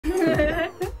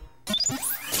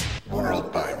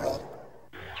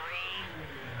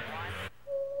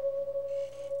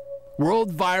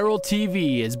World Viral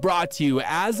TV is brought to you,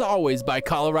 as always, by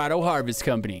Colorado Harvest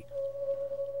Company.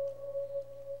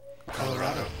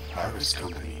 Colorado Harvest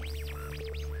Company.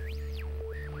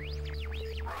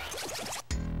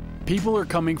 People are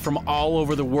coming from all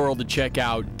over the world to check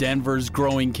out Denver's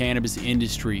growing cannabis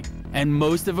industry. And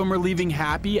most of them are leaving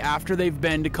happy after they've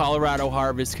been to Colorado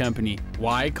Harvest Company.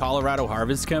 Why Colorado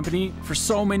Harvest Company? For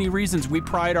so many reasons. We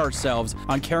pride ourselves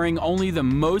on carrying only the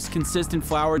most consistent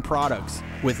flower products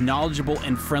with knowledgeable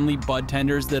and friendly bud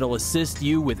tenders that'll assist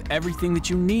you with everything that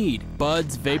you need.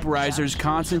 Buds, vaporizers,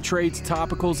 concentrates,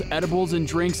 topicals, edibles, and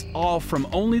drinks, all from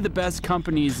only the best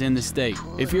companies in the state.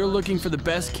 If you're looking for the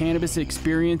best cannabis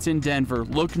experience in Denver,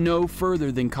 look no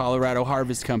further than Colorado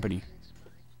Harvest Company.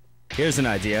 Here's an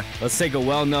idea. Let's take a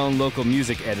well-known local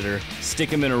music editor, stick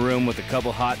him in a room with a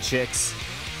couple hot chicks,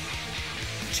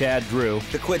 Chad Drew,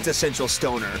 the quintessential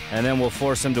stoner, and then we'll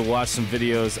force him to watch some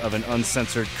videos of an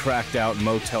uncensored, cracked-out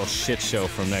motel shit show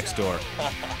from next door.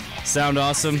 Sound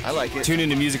awesome? I like it. Tune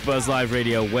into Music Buzz Live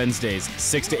Radio Wednesdays,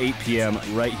 6 to 8 p.m.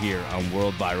 right here on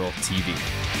World Viral TV.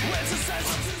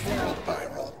 World Viral.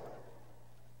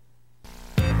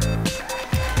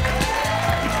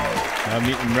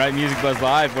 Right, Music Buzz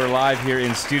Live. We're live here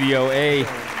in Studio A.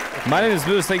 My name is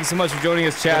Moose. Thank you so much for joining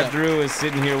us. Chad Drew is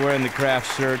sitting here wearing the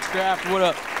Craft shirt. Craft, what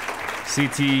up?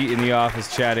 CT in the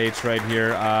office. Chad H right here.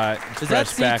 Is that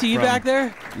CT back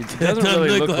there? It doesn't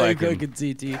really look like him.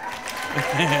 CT.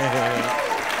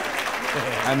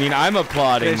 I mean, I'm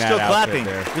applauding They're still that clapping.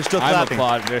 outfit there. They're still I'm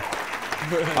clapping.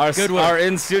 applauding. Our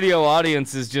in-studio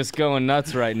audience is just going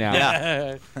nuts right now.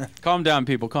 Yeah. Calm down,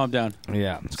 people. Calm down.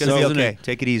 Yeah. It's going to be okay.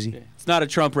 Take it easy. It's not a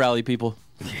Trump rally, people.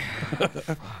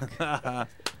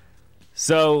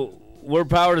 So we're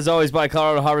powered as always by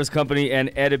Colorado Harvest Company and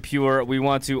Edipure. We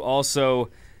want to also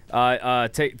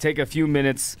take a few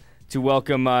minutes to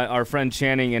welcome our friend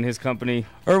Channing and his company,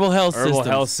 Herbal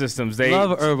Health Systems. They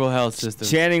love Herbal Health Systems.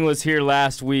 Channing was here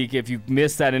last week. If you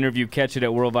missed that interview, catch it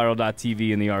at worldviral.tv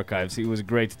in the archives. It was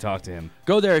great to talk to him.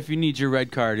 Go there if you need your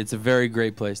red card. It's a very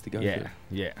great place to go.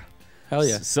 Yeah. Hell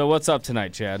yeah. So what's up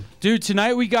tonight, Chad? Dude,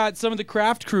 tonight we got some of the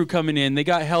craft crew coming in. They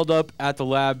got held up at the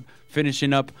lab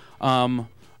finishing up,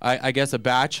 I guess, a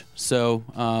batch. So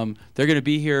they're going to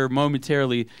be here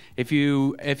momentarily. If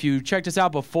you checked us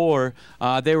out before,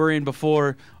 they were in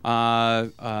before.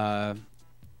 Such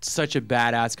a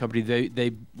badass company.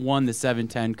 They won the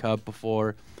 710 Cup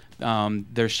before.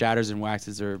 Their shatters and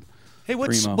waxes are Hey,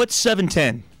 what's primo.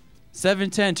 710?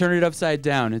 710, turn it upside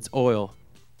down. It's oil.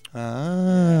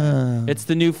 Ah. It's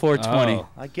the new 420. Oh.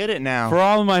 I get it now. For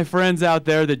all of my friends out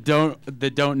there that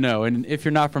don't know, and if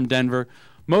you're not from Denver,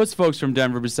 most folks from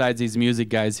Denver, besides these music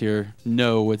guys here,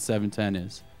 know what 710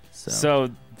 is.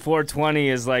 So 420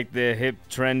 is like the hip,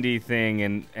 trendy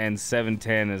thing, and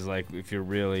 710 is like if you're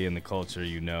really in the culture,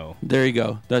 you know. There you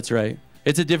go. That's right.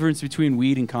 It's a difference between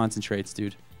weed and concentrates,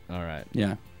 dude. All right.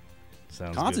 Yeah.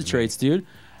 Sounds concentrates, dude.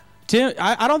 Tim,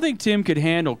 I don't think Tim could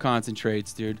handle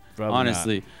concentrates, dude. Probably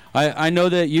honestly, I know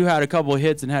that you had a couple of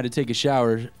hits and had to take a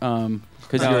shower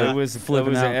because it was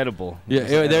an edible.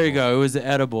 Yeah, there you go. It was an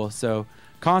edible. So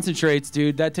concentrates,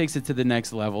 dude, that takes it to the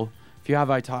next level. If you have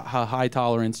high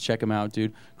tolerance, check them out,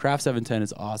 dude. Craft 710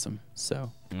 is awesome.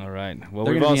 So. All right. Well,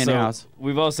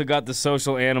 we've also got the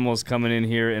Social Animals coming in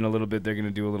here in a little bit. They're going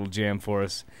to do a little jam for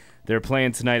us. They're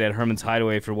playing tonight at Herman's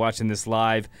Hideaway. If you're watching this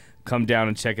live, come down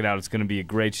and check it out. It's going to be a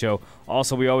great show.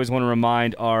 Also, we always want to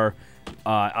remind our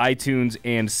iTunes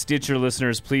and Stitcher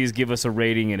listeners, please give us a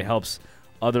rating. It helps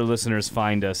other listeners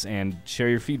find us, and share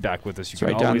your feedback with us. You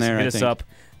can always hit us up,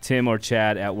 Tim or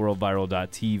Chad, at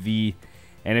worldviral.tv.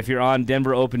 And if you're on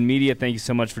Denver Open Media, thank you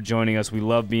so much for joining us. We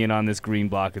love being on this green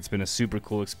block. It's been a super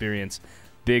cool experience.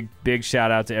 Big shout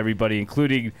out to everybody,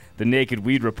 including the Naked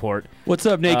Weed Report. What's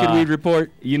up, Naked Weed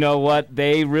Report? You know what?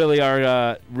 They really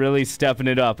are really stepping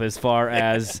it up as far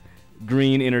as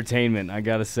green entertainment, I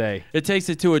gotta say. It takes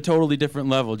it to a totally different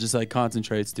level, just like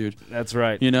concentrates, dude. That's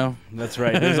right. You know? That's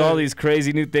right. There's all these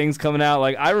crazy new things coming out.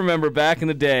 Like, I remember back in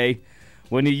the day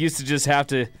when you used to just have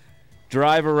to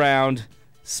drive around,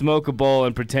 smoke a bowl,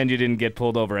 and pretend you didn't get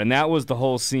pulled over. And that was the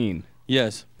whole scene.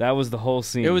 Yes. That was the whole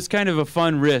scene. It was kind of a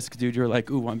fun risk, dude. You're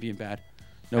like, ooh, I'm being bad.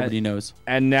 Nobody knows.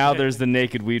 And now there's the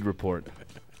Naked Weed Report.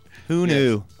 Who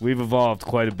knew? We've evolved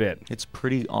quite a bit. It's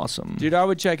pretty awesome. Dude, I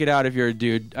would check it out if you're a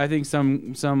dude. I think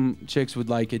some chicks would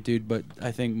like it, dude, but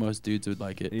I think most dudes would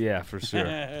like it. Yeah, for sure.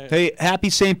 Hey, happy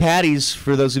St. Patty's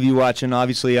for those of you watching.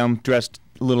 Obviously, I'm dressed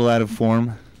a little out of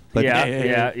form. But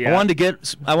yeah. I wanted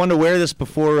to wear this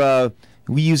before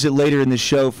we use it later in the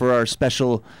show for our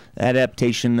special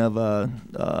adaptation of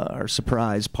our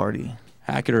surprise party.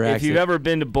 Hack it or If you've ever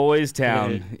been to Boys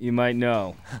Town, you might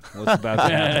know what's about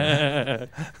to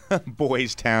happen.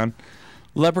 Boys Town.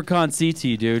 Leprechaun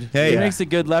CT, dude. Hey, he makes a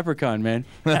good leprechaun, man.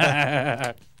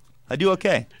 I do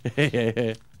okay.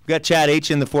 We got Chad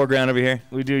H in the foreground over here.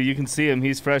 We do. You can see him.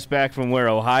 He's fresh back from where?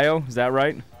 Ohio? Is that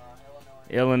right?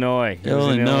 Illinois. He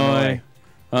was in Illinois.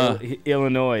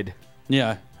 Illinois.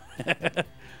 Yeah.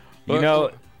 You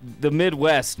know, the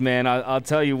Midwest, man, I'll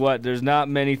tell you what, there's not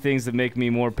many things that make me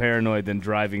more paranoid than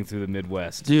driving through the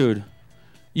Midwest. Dude,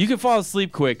 you can fall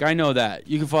asleep quick. I know that.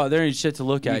 You can fall. There ain't shit to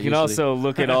look at. You can also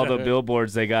look at all the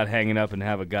billboards they got hanging up and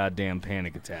have a goddamn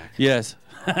panic attack. Yes.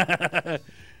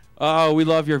 Oh, we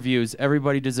love your views.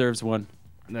 Everybody deserves one.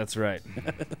 That's right.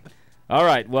 All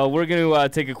right, well, we're going to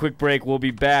take a quick break. We'll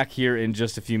be back here in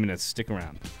just a few minutes. Stick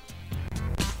around.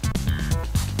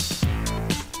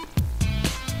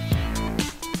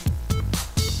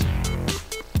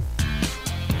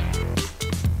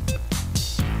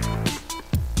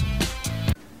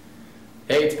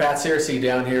 Hey, it's Pat Searcy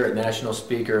down here at National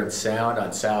Speaker and Sound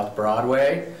on South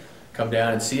Broadway. Come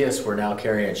down and see us. We're now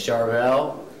carrying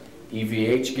Charvel,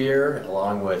 EVH gear,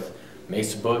 along with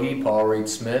Mesa Boogie, Paul Reed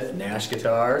Smith, Nash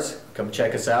guitars. Come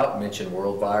check us out. Mention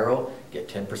World Viral. Get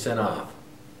 10% off.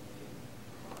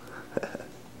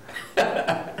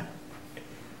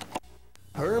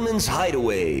 Herman's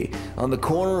Hideaway on the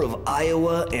corner of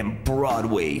Iowa and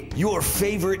Broadway. Your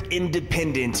favorite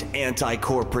independent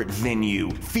anti-corporate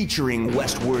venue featuring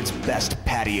Westward's best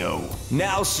patio.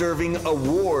 Now serving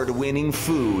award-winning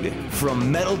food.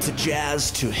 From metal to jazz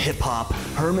to hip-hop,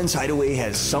 Herman's Hideaway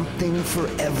has something for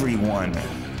everyone.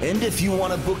 And if you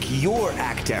want to book your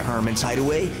act at Herman's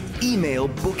Hideaway, email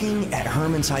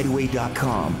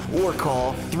booking@hermanshideaway.com or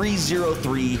call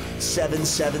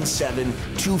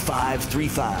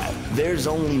 303-777-2535. There's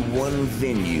only one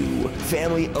venue,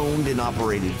 family owned and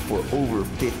operated for over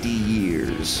 50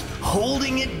 years.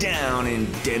 Holding it down in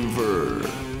Denver.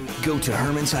 Go to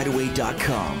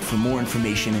hermanshideaway.com for more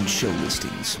information and show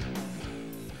listings.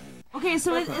 Okay,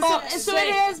 so it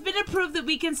has been approved that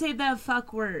we can say the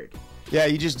fuck word. Yeah,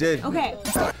 you just did. Okay.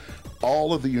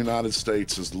 All of the United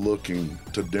States is looking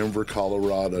to Denver,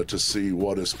 Colorado to see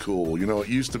what is cool. You know, it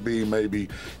used to be maybe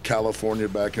California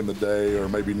back in the day or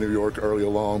maybe New York early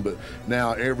along, but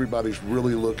now everybody's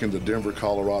really looking to Denver,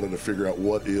 Colorado to figure out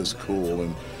what is cool.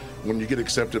 And when you get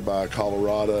accepted by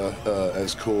Colorado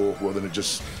as cool, well, then it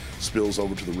just spills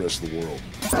over to the rest of the world.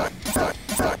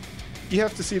 You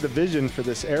have to see the vision for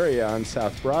this area on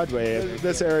South Broadway.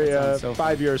 This area,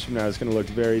 5 years from now, is going to look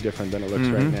very different than it looks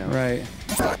right now. Right.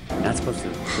 I'm not supposed to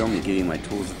film you giving my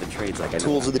tools of the trades like I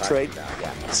Tools of the trade?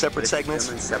 Yeah. Separate segments?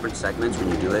 Separate segments when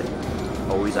you do it.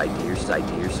 Always ID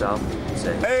yourself and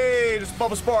say, hey, this is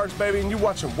Bubba Sparks, baby, and you're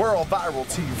watching World Viral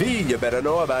TV. You better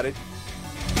know about it.